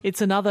It's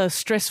another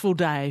stressful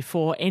day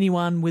for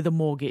anyone with a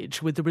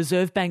mortgage, with the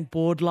Reserve Bank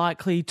Board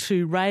likely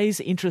to raise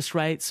interest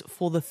rates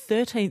for the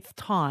 13th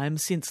time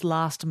since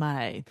last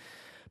May.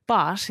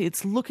 But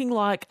it's looking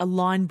like a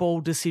line ball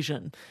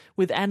decision,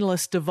 with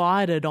analysts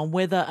divided on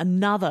whether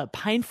another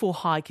painful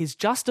hike is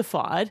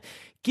justified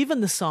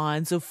given the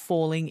signs of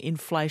falling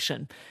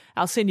inflation.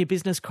 Our senior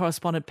business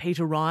correspondent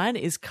Peter Ryan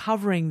is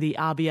covering the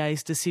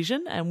RBA's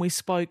decision, and we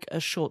spoke a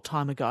short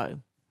time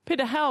ago.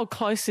 Peter, how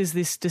close is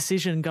this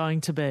decision going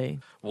to be?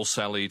 Well,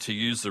 Sally, to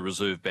use the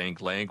Reserve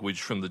Bank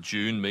language from the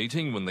June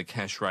meeting when the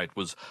cash rate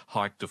was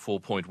hiked to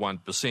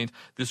 4.1%,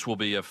 this will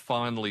be a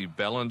finely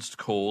balanced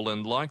call,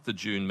 and like the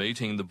June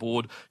meeting, the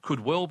board could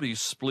well be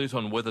split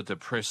on whether to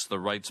press the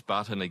rates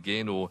button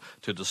again or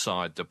to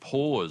decide to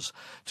pause.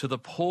 To the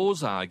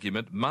pause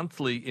argument,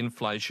 monthly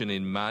inflation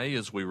in May,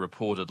 as we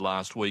reported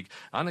last week,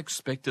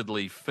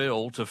 unexpectedly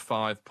fell to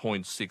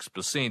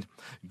 5.6%.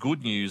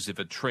 Good news if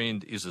a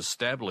trend is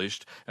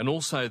established, and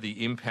also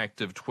the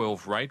impact of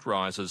 12 rate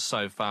rises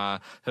so far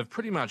have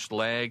pretty much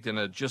lagged and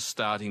are just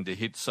starting to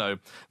hit, so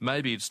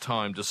maybe it's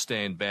time to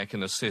stand back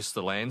and assess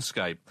the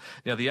landscape.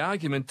 Now, the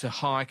argument to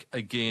hike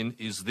again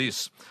is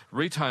this.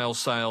 Retail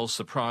sales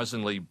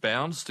surprisingly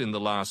bounced in the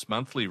last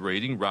monthly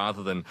reading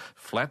rather than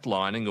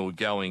flatlining or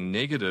going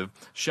negative,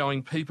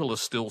 showing people are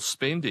still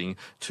spending,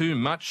 too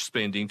much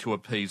spending to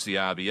appease the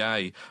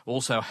RBA.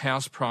 Also,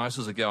 house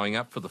prices are going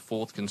up for the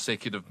fourth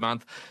consecutive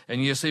month,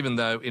 and yes, even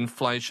though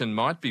inflation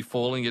might be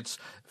falling, it's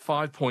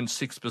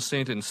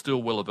 5.6% and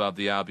still well above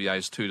the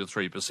RBA's 2 to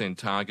 3%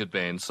 target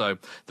band. So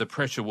the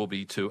pressure will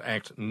be to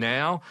act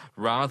now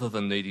rather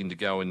than needing to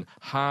go in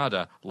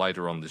harder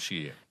later on this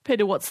year.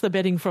 Peter, what's the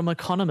betting from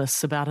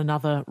economists about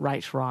another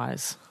rate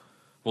rise?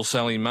 Well,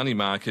 Sally, money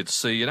markets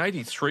see an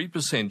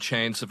 83%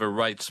 chance of a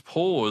rates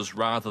pause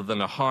rather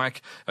than a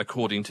hike,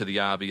 according to the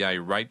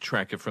RBA rate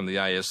tracker from the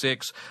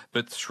ASX.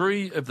 But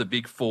three of the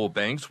big four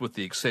banks, with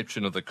the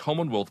exception of the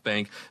Commonwealth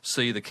Bank,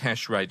 see the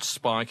cash rate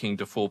spiking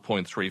to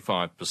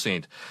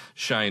 4.35%.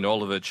 Shane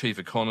Oliver, chief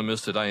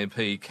economist at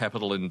AMP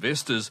Capital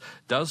Investors,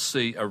 does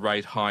see a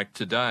rate hike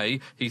today.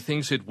 He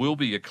thinks it will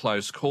be a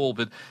close call,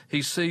 but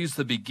he sees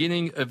the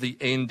beginning of the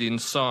end in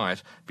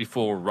sight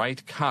before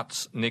rate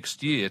cuts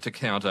next year to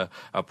counter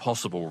a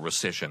possible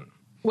recession.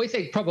 We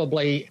think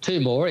probably two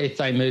more if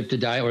they move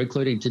today, or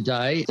including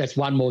today. That's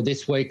one more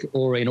this week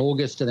or in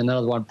August, and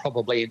another one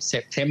probably in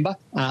September.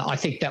 I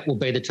think that will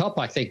be the top.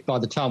 I think by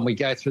the time we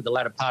go through the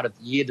latter part of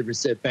the year, the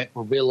Reserve Bank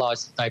will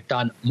realise that they've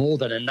done more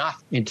than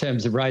enough in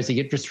terms of raising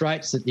interest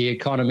rates, that the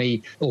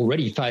economy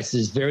already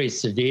faces very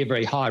severe,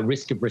 very high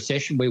risk of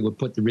recession. We would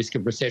put the risk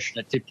of recession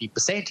at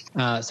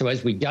 50%. So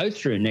as we go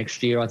through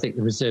next year, I think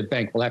the Reserve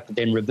Bank will have to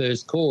then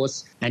reverse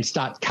course and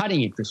start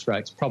cutting interest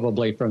rates,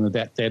 probably from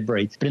about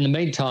February. But in the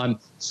meantime,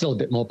 still a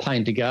bit more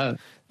pain to go.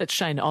 That's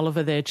Shane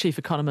Oliver there, chief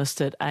economist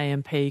at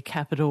AMP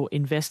Capital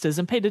Investors.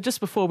 And Peter, just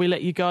before we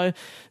let you go,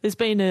 there's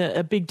been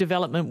a big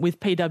development with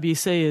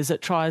PwC as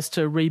it tries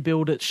to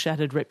rebuild its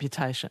shattered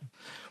reputation.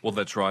 Well,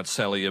 that's right,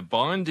 Sally. A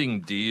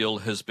binding deal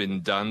has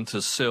been done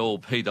to sell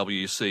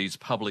PwC's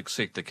public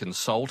sector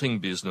consulting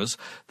business.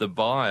 The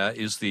buyer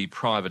is the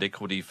private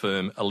equity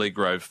firm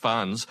Allegro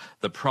Funds.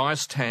 The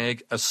price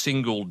tag,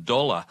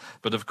 $1.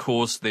 But of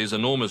course, there's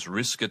enormous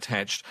risk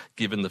attached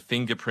given the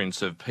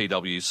fingerprints of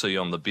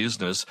PwC on the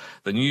business.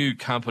 The new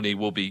company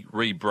will be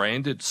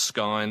rebranded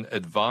Skyn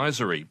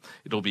Advisory.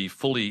 It'll be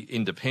fully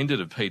independent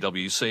of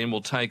PwC and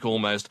will take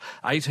almost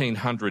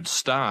 1,800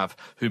 staff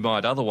who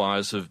might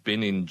otherwise have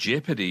been in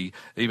jeopardy,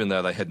 even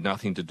though they had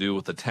nothing to do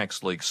with the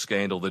tax leak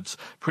scandal that's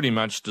pretty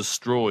much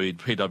destroyed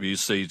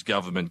PwC's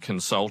government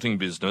consulting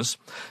business.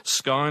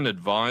 Skyn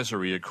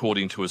Advisory,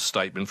 according to a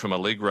statement from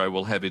Allegro,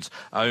 will have its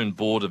own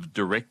board of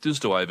directors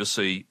to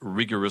oversee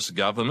rigorous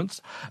governance.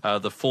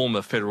 The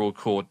former federal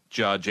court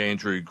judge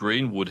Andrew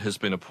Greenwood has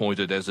been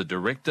appointed as a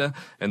director,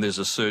 and there's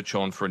a search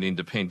on for an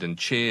independent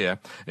chair.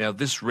 Now,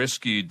 this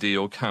rescue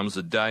deal comes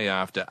a day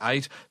after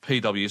 8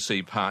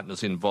 PwC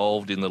partners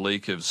involved in the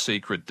leak of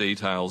secret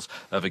details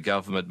of a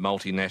government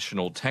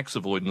multinational tax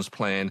avoidance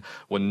plan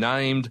were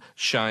named,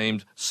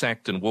 shamed,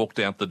 sacked and walked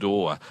out the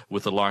door,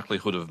 with the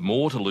likelihood of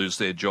more to lose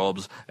their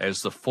jobs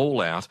as the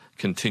fallout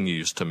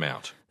continues to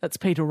mount. That's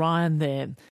Peter Ryan there.